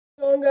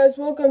on, guys?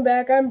 Welcome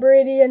back. I'm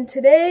Brady, and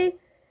today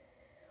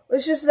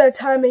it's just that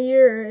time of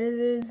year. It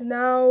is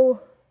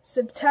now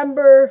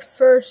September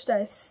 1st,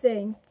 I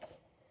think,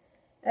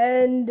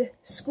 and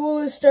school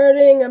is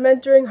starting. I'm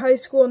entering high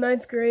school,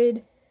 9th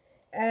grade,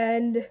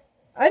 and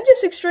I'm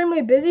just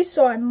extremely busy,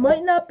 so I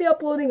might not be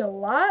uploading a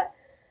lot.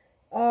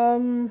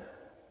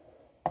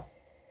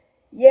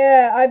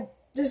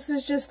 This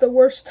is just the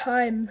worst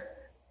time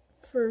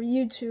for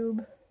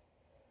YouTube.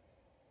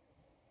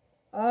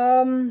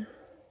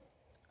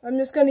 I'm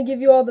just gonna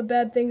give you all the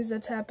bad things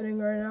that's happening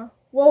right now.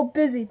 Well,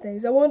 busy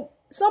things. Some of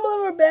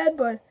them are bad,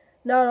 but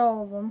not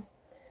all of them.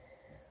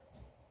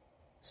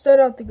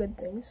 Start out the good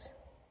things.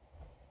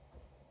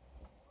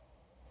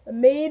 I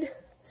made a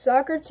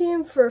soccer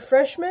team for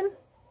freshmen.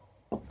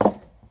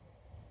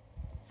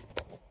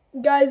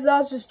 Guys,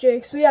 that was just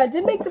Jake. So yeah, I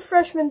did make the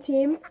freshman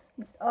team.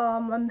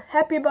 I'm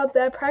happy about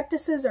that.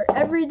 Practices are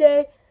every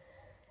day.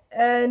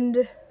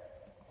 And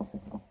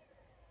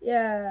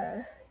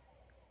yeah,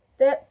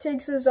 that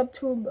takes us up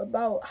to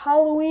about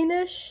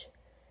Halloween-ish.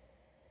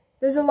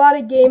 There's a lot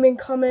of gaming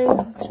coming.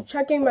 I'm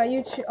checking my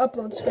YouTube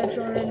upload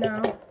schedule right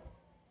now.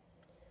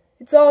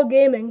 It's all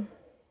gaming.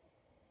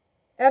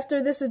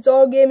 After this, it's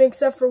all gaming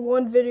except for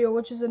one video,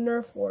 which is a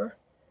Nerf war.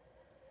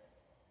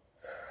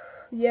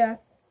 Yeah.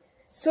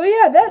 So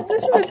yeah,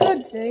 this is a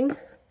good thing.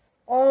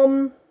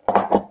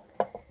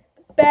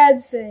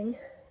 Bad thing.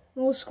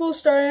 Well, school's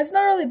starting. It's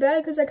not really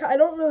bad because I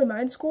don't really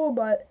mind school,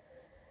 but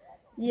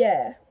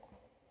yeah.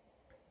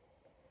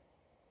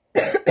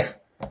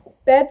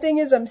 Bad thing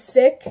is I'm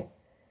sick.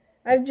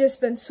 I've just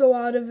been so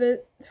out of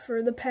it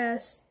for the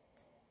past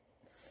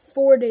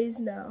 4 days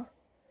now.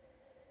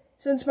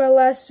 Since my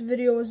last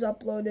video was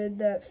uploaded,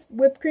 that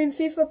whipped cream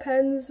FIFA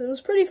pens. It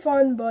was pretty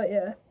fun, but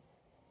yeah.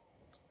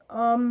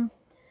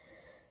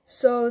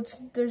 So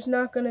there's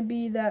not gonna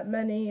be that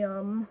many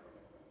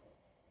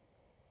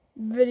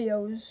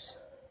videos.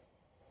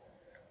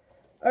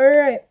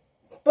 Alright.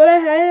 But I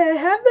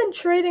have been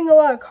trading a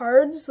lot of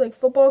cards, like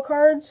football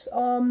cards.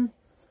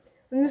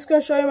 I'm just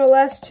going to show you my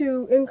last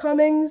two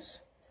incomings.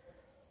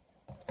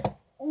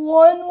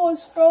 One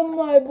was from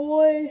my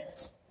boy,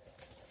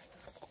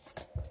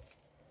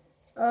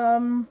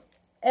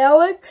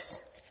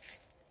 Alex.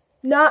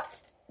 Not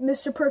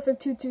Mr.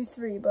 Perfect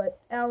 223, but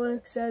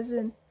Alex as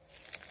in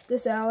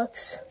this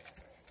Alex.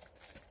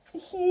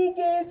 He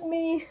gave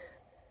me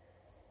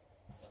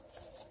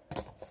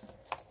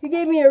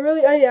a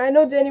really, I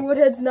know Danny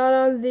Woodhead's not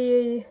on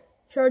the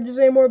Chargers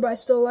anymore, but I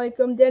still like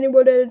him. Danny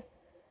Woodhead,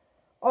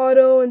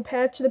 auto, and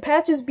patch. The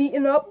patch is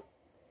beaten up,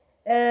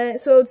 and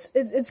so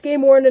it's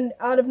game worn and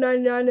out of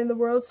 99 in the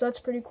world, so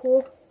that's pretty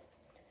cool.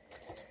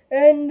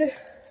 And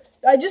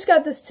I just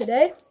got this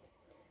today.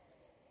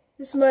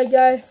 This is my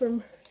guy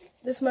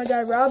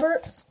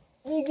Robert.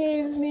 He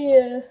gave me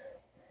a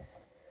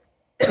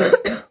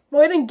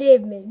well, he didn't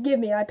give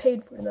me. I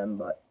paid for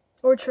them,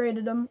 or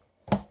traded them.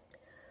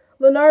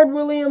 Leonard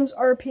Williams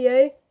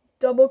RPA,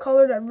 double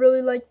colored. I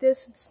really like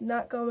this. It's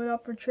not going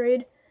up for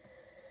trade.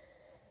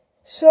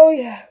 So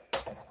yeah.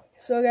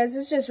 So guys,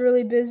 it's just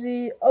really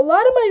busy. A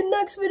lot of my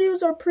next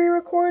videos are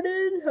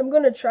pre-recorded. I'm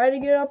going to try to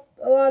get up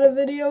a lot of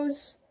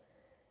videos.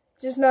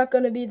 Just not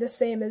going to be the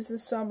same as the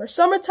summer.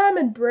 Summertime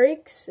and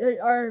breaks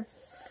are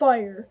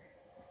fire.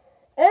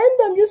 And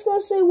I'm just going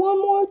to say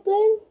one more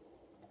thing.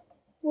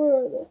 Where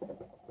are they?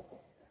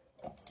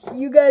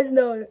 You guys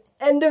know,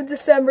 end of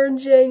December and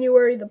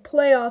January, the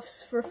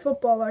playoffs for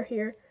football are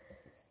here.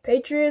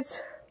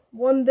 Patriots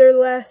won the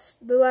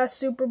last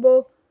Super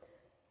Bowl.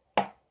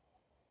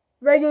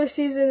 Regular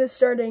season is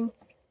starting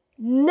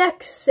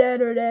next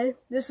Saturday.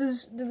 This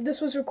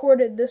was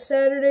recorded this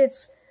Saturday.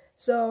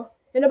 So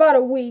in about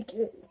a week,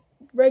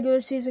 regular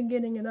season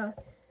getting it on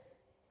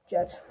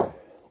Jets.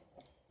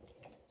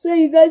 So yeah,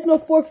 you guys know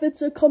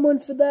forfeits are coming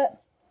for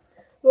that.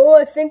 Well,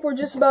 I think we're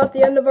just about at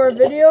the end of our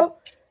video.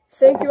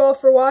 Thank you all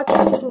for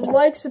watching.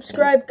 Like,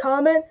 subscribe,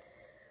 comment.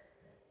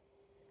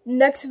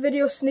 Next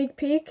video sneak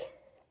peek.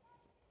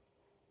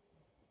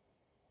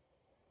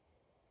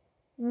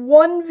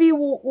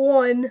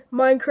 1v1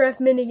 Minecraft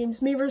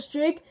minigames. Me versus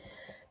Jake.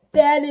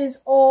 That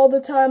is all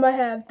the time I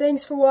have.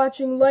 Thanks for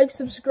watching. Like,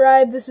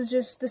 subscribe.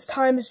 This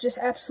time is just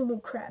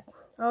absolute crap.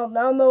 I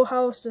don't know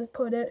how else to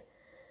put it.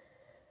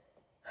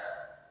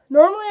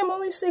 Normally I'm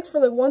only sick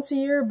for like once a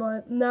year,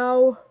 but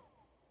now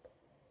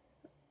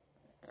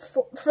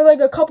for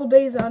like a couple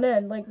days on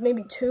end, like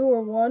maybe 2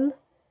 or 1,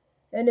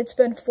 and it's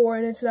been 4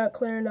 and it's not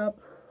clearing up.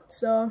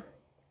 So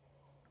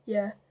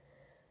yeah,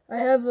 I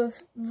have a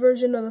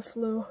version of the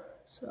flu.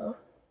 So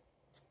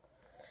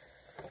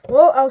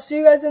well, I'll see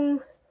you guys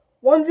in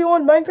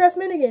 1v1 Minecraft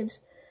minigames.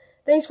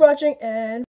 Thanks for watching, and